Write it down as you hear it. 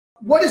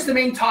what is the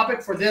main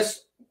topic for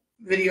this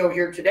video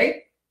here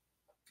today?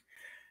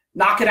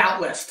 Knock it out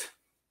list.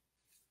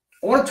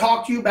 I want to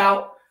talk to you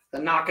about the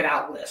knock it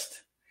out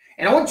list.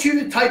 And I want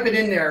you to type it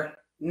in there,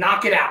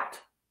 knock it out.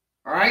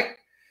 All right?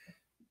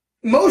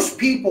 Most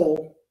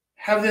people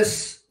have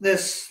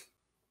this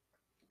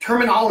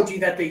terminology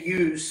that they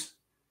use,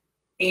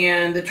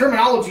 and the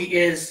terminology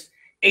is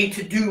a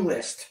to-do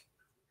list.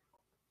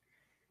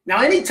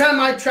 Now, anytime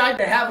I tried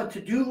to have a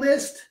to-do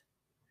list,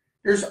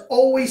 there's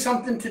always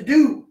something to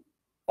do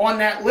on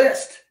that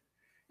list.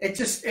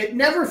 It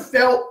never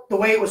felt the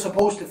way it was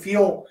supposed to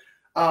feel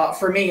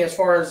for me as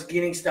far as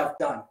getting stuff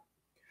done.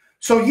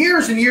 So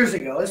years and years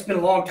ago, it's been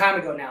a long time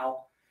ago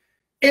now,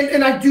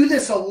 and I do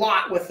this a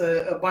lot with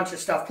a bunch of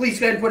stuff. Please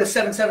go ahead and put a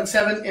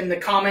 777 in the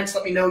comments.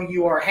 Let me know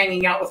you are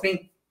hanging out with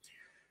me.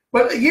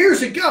 But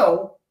years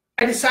ago,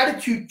 I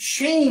decided to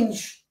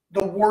change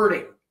the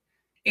wording.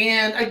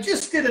 And I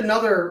just did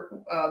another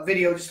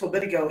video just a little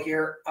bit ago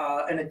here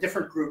in a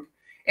different group.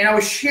 And I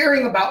was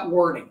sharing about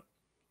wording.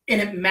 And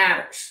it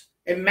matters.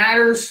 It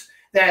matters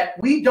that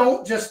we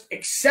don't just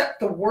accept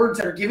the words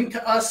that are given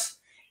to us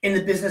in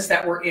the business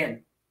that we're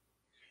in.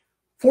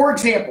 For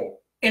example,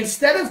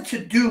 instead of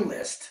to-do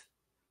list,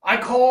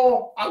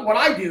 what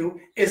I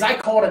do is I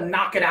call it a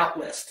knock it out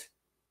list.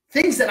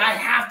 Things that I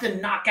have to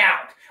knock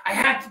out. I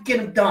have to get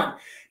them done.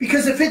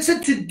 Because if it's a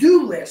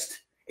to-do list,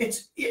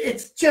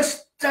 it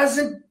just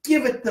doesn't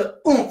give it the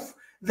oomph,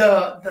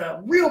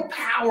 the real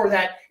power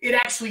that it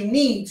actually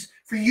needs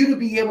for you to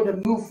be able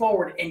to move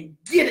forward and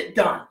get it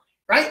done,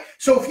 right?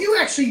 So if you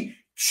actually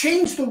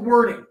change the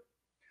wording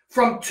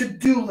from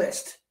to-do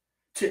list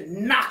to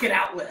knock it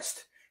out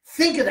list,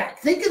 think of that.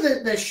 Think of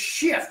the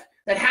shift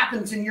that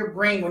happens in your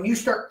brain when you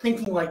start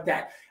thinking like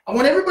that. I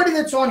want everybody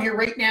that's on here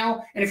right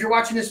now, and if you're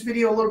watching this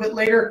video a little bit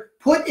later,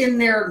 put in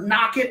their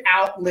knock it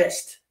out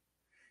list.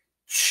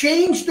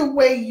 Change the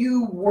way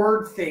you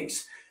word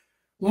things.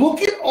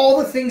 Look at all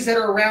the things that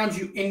are around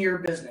you in your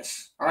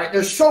business. All right,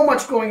 there's so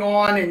much going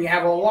on, and you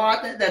have a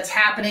lot that's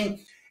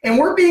happening, and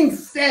we're being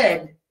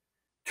fed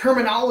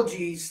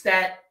terminologies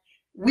that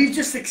we've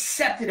just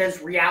accepted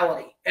as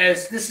reality,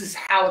 as this is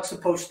how it's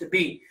supposed to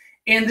be.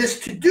 And this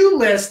to-do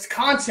list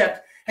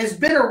concept has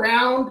been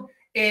around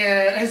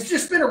and has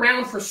just been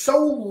around for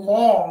so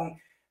long.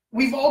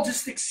 We've all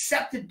just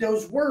accepted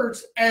those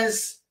words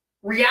as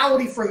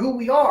reality for who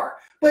we are.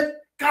 But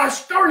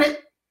gosh darn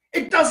it,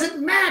 it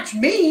doesn't match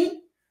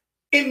me.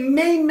 It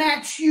may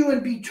match you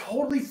and be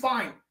totally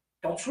fine.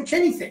 Don't switch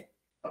anything.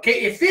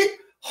 Okay, if it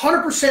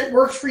 100%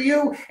 works for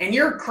you and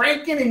you're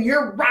cranking and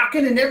you're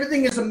rocking and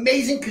everything is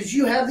amazing because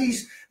you have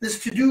this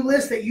to-do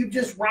list that you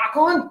just rock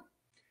on,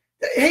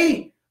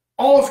 hey,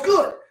 all's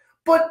good.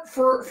 But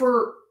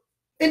for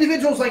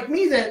individuals like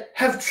me that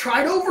have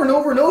tried over and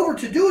over and over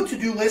to do a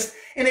to-do list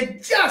and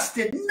it just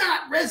did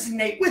not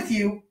resonate with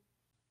you,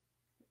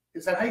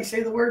 is that how you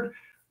say the word?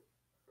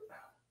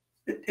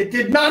 It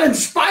did not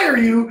inspire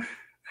you.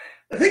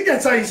 I think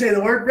that's how you say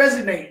the word,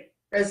 resonate.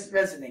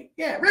 Resonate.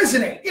 Yeah,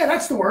 resonate. Yeah,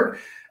 that's the word.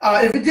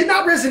 If it did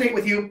not resonate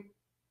with you,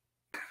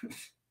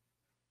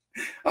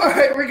 all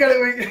right, we're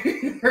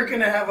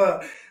gonna have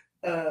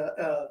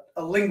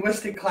a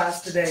linguistic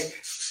class today.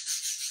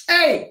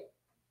 Hey,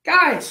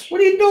 guys,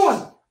 what are you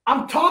doing?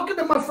 I'm talking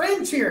to my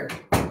friends here.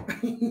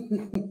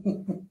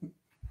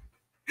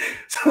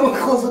 So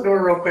we'll close the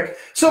door real quick.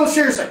 So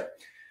seriously,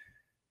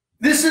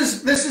 this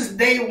is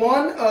day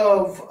one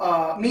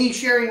of me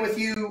sharing with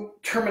you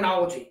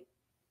terminology.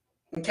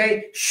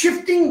 Okay,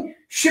 shifting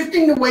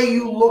the way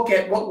you look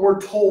at what we're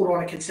told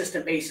on a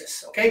consistent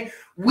basis. Okay,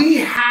 we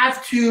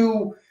have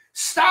to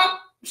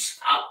stop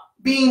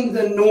being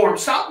the norm.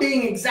 Stop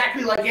being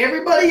exactly like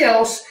everybody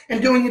else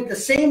and doing it the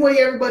same way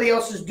everybody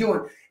else is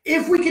doing.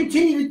 If we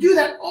continue to do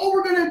that, all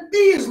we're going to be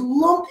is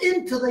lumped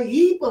into the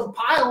heap of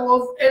pile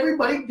of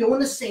everybody doing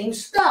the same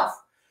stuff.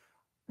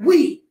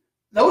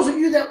 Those of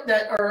you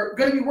that are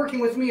going to be working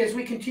with me as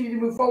we continue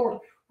to move forward,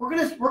 we're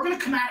going to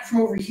come at it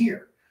from over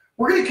here.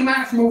 We're going to come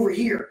at it from over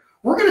here.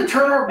 We're going to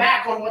turn our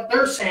back on what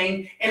they're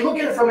saying and look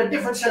at it from a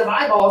different set of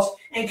eyeballs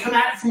and come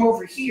at it from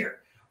over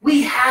here.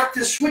 We have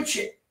to switch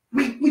it.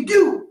 We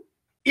do.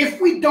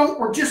 If we don't,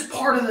 we're just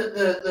part of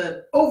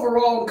the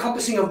overall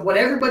encompassing of what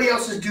everybody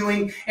else is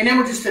doing, and then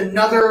we're just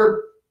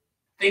another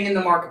thing in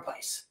the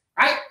marketplace,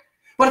 right?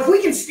 But if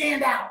we can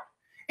stand out,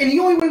 and the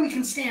only way we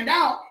can stand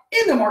out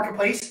in the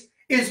marketplace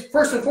is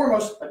first and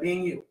foremost by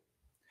being you.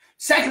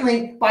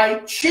 Secondly, by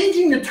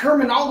changing the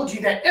terminology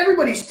that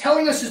everybody's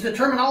telling us is the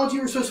terminology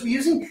we're supposed to be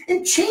using,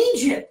 and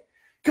change it.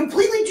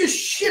 Completely just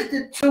shift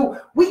it so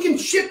we can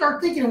shift our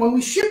thinking. And when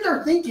we shift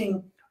our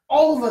thinking,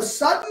 all of a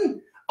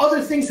sudden, other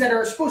things that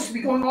are supposed to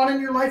be going on in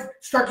your life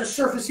start to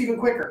surface even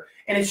quicker.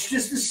 And it's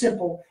just as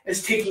simple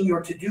as taking your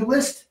to-do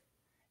list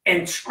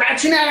and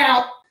scratching that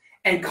out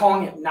and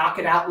calling it knock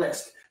it out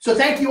list. So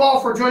thank you all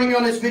for joining me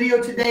on this video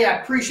today.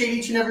 I appreciate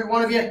each and every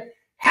one of you.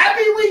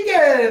 Happy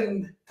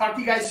weekend. Talk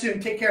to you guys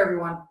soon. Take care,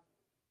 everyone.